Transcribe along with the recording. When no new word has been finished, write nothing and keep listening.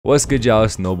What's good, y'all?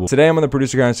 It's Noble. Today I'm on the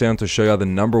ProducerGrind channel to show y'all the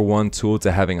 #1 tool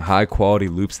to having high quality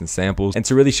loops and samples, and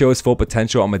to really show its full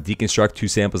potential, I'm gonna deconstruct 2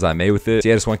 samples I made with it. So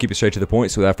yeah, I just want to keep it straight to the point,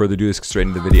 so without further ado, let's get straight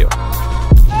into the video.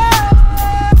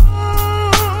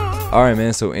 Alright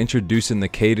man, so introducing the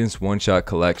Cadence One Shot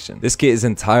Collection. This kit is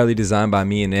entirely designed by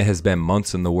me and it has been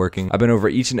months in the working. I've been over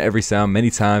each and every sound many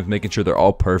times, making sure they're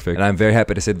all perfect, and I'm very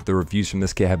happy to say that the reviews from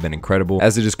this kit have been incredible.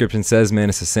 As the description says, man,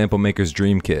 it's a sample maker's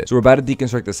dream kit. So we're about to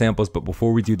deconstruct the samples, but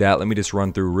before we do that, let me just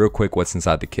run through real quick what's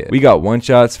inside the kit. We got one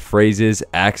shots, phrases,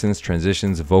 accents,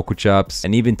 transitions, vocal chops,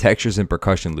 and even textures and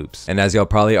percussion loops. And as y'all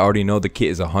probably already know, the kit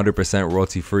is 100%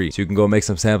 royalty free. So you can go make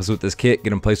some samples with this kit,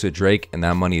 get them placed with Drake, and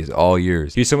that money is all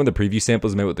yours. Here's some of the preview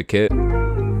samples made with the kit.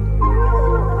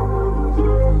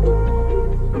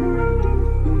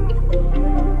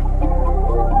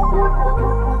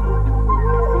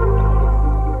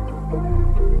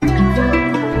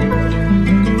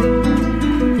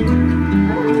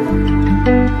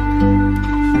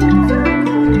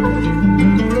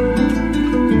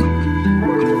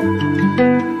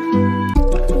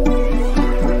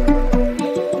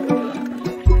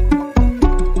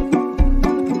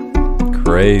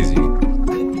 Crazy.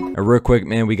 And real quick,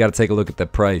 man, we gotta take a look at the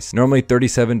price. Normally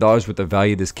 $37 worth of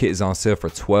value, this kit is on sale for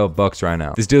 12 bucks right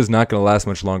now. This deal is not gonna last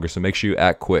much longer, so make sure you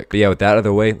act quick. But yeah, with that out of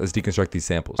the way, let's deconstruct these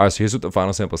samples. Alright, so here's what the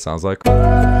final sample sounds like.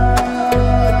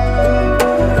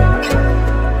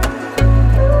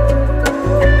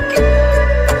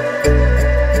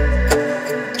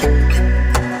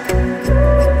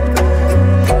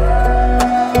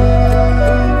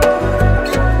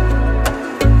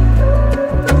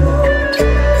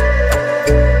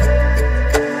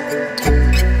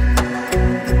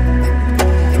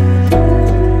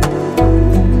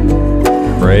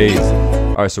 Crazy.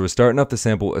 Alright, so we're starting off the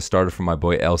sample. It started from my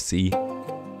boy LC.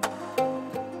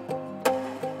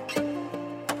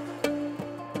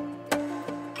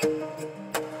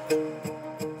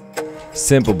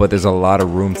 Simple, but there's a lot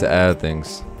of room to add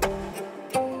things.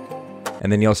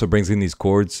 And then he also brings in these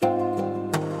chords.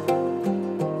 And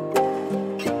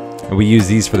we use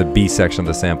these for the B section of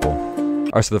the sample.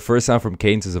 Alright, so the first sound from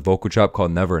Cadence is a vocal chop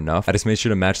called Never Enough. I just made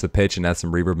sure to match the pitch and add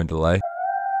some reverb and delay.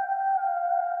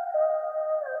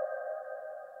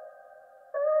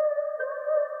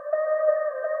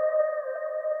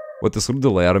 What this little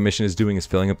delay automation is doing is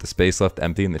filling up the space left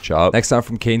empty in the chop. Next sound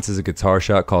from Cadence is a guitar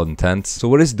shot called Intense. So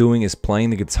what it's doing is playing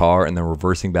the guitar and then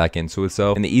reversing back into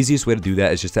itself. And the easiest way to do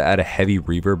that is just to add a heavy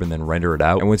reverb and then render it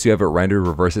out. And once you have it rendered,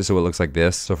 reverse it so it looks like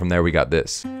this. So from there we got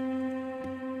this.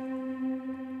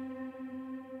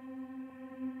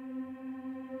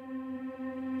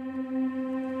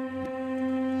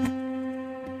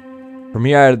 From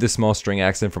here I added this small string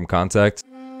accent from Contact.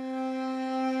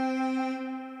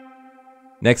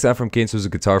 Next sound from Cadence was a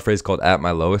guitar phrase called At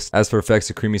My Lowest. As for effects,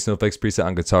 the Creamy Snowflakes preset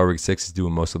on Guitar Rig 6 is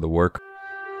doing most of the work.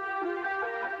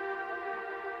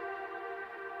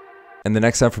 And the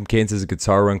next sound from Cadence is a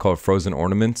guitar run called Frozen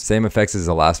Ornament. Same effects as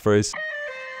the last phrase.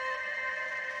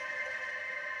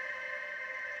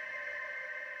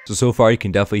 So far you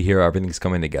can definitely hear how everything's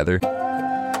coming together.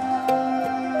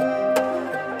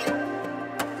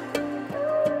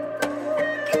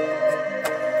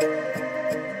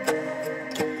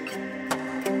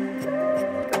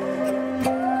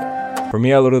 For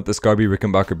me, I loaded up the Scarby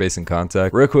Rickenbacker bass in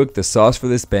Contact. Real quick, the sauce for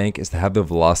this bank is to have the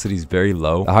velocities very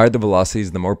low. The higher the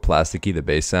velocities, the more plasticky the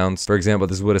bass sounds. For example,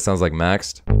 this is what it sounds like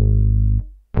maxed,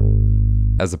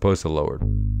 as opposed to lowered.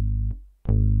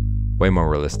 Way more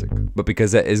realistic. But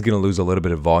because that is going to lose a little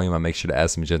bit of volume, I make sure to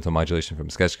add some gentle modulation from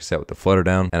Sketch Cassette with the flutter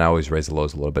down, and I always raise the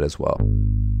lows a little bit as well.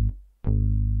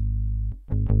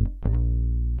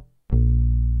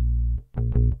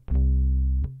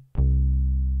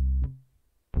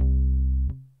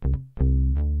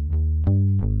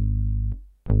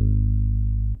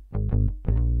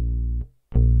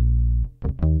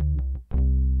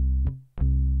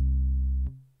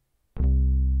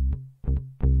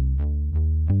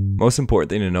 Most important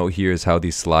thing to note here is how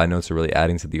these slide notes are really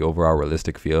adding to the overall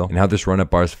realistic feel, and how this run at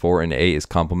bars 4 and 8 is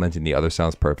complementing the other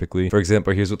sounds perfectly. For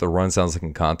example, here's what the run sounds like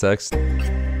in context.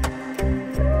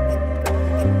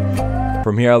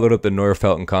 From here I load up the Neuer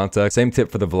Felt in Context. Same tip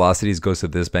for the velocities goes to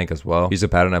this bank as well. Here's a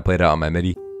pattern I played out on my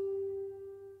MIDI.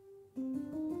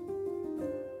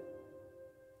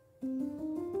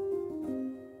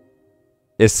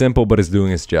 It's simple, but it's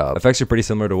doing its job. Effects are pretty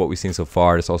similar to what we've seen so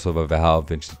far. It's also a valve,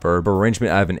 vintage verb. For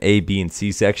arrangement, I have an A, B, and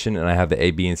C section, and I have the A,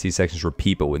 B, and C sections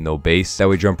repeat but with no bass. That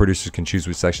way drum producers can choose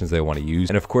which sections they want to use.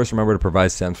 And of course, remember to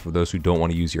provide stems for those who don't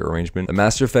want to use your arrangement. The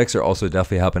master effects are also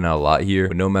definitely helping out a lot here.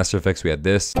 With no master effects, we had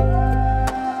this.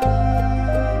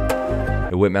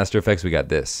 And with master effects, we got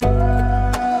this.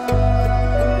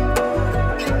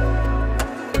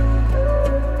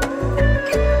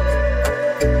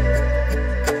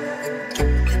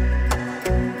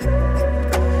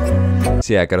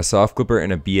 So yeah, I got a soft clipper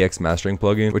and a BX mastering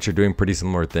plugin, which are doing pretty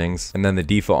similar things. And then the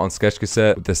default on Sketch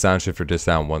Cassette with the sound shifter just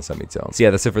down 1 semitone. So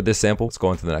yeah, that's it for this sample. Let's go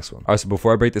on to the next one. Alright, so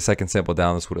before I break the second sample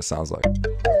down, this is what it sounds like.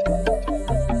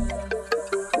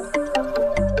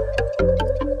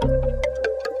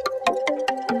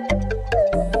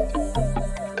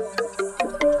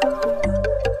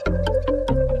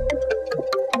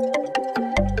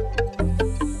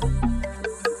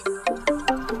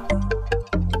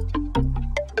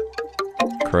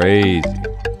 Crazy.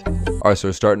 Alright, so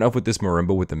we're starting off with this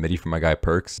marimba with the MIDI from my guy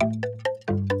Perks.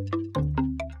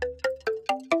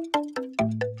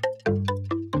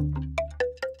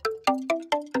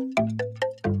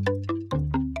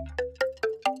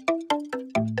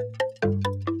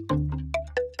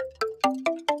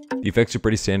 The effects are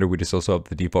pretty standard. We just also have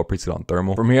the default preset on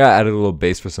thermal. From here I added a little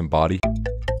bass for some body.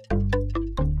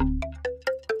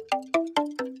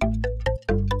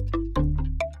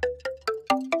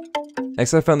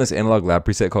 Next, I found this analog lab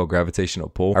preset called Gravitational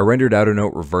Pull. I rendered out a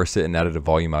note, reversed it, and added a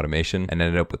volume automation, and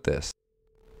ended up with this.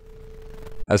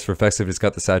 As for effects, I've just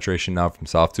got the saturation knob from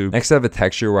Softube. Next, I have a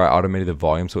texture where I automated the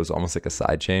volume so it's almost like a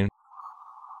sidechain.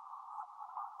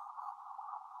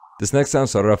 This next sound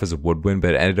started off as a woodwind,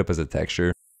 but it ended up as a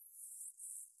texture.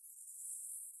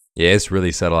 Yeah, it's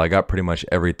really subtle. I got pretty much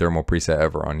every thermal preset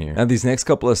ever on here. Now, these next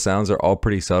couple of sounds are all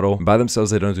pretty subtle. By themselves,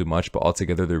 they don't do much, but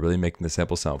altogether, they're really making the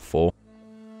sample sound full.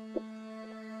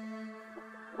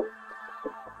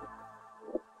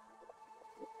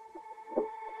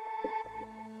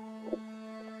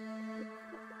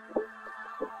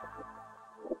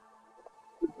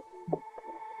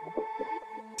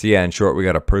 So yeah, in short, we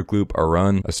got a perk loop, a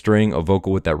run, a string, a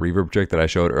vocal with that reverb trick that I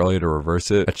showed earlier to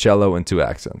reverse it, a cello, and 2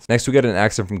 accents. Next, we got an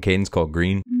accent from Cadence called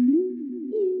Green.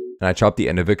 And I chopped the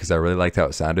end of it because I really liked how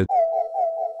it sounded.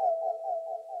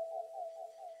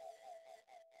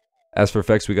 As for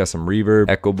effects, we got some reverb,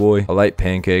 echo boy, a light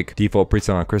pancake, default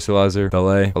preset on crystallizer,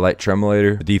 delay, a light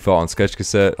tremolator, a default on Sketch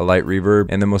Cassette, a light reverb,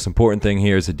 and the most important thing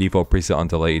here is a default preset on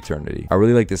delay eternity. I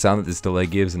really like the sound that this delay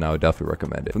gives, and I would definitely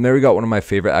recommend it. From there, we got one of my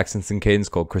favorite accents in Cadence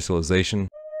called crystallization.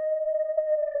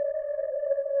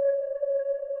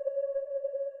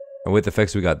 And with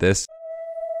effects, we got this.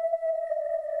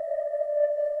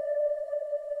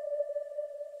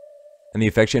 And the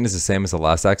effect chain is the same as the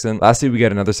last accent. Lastly, we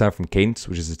got another sound from Cadence,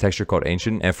 which is a texture called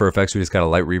Ancient. And for effects, we just got a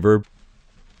light reverb.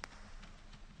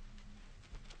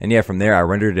 And yeah, from there, I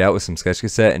rendered it out with some Sketch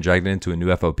Cassette and dragged it into a new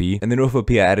FOP. And the new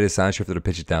FOP, I added a sound shifter to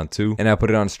pitch it down too. And I put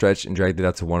it on stretch and dragged it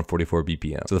out to 144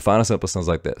 BPM. So the final sample sounds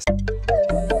like this.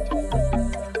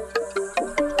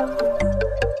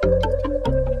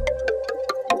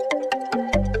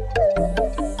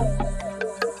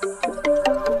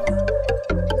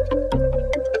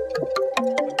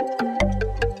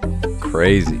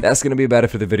 Crazy. That's gonna be about it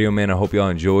for the video, man. I hope y'all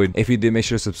enjoyed. If you did, make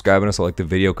sure to subscribe and also like the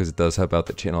video because it does help out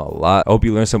the channel a lot. I hope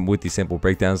you learned something with these sample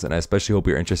breakdowns, and I especially hope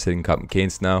you're interested in copying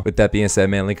Cadence now. With that being said,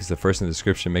 man, link is the first in the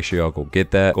description. Make sure y'all go get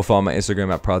that. Go follow my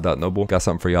Instagram at prod.noble. Got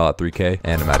something for y'all at 3K,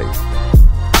 and I'm out of here.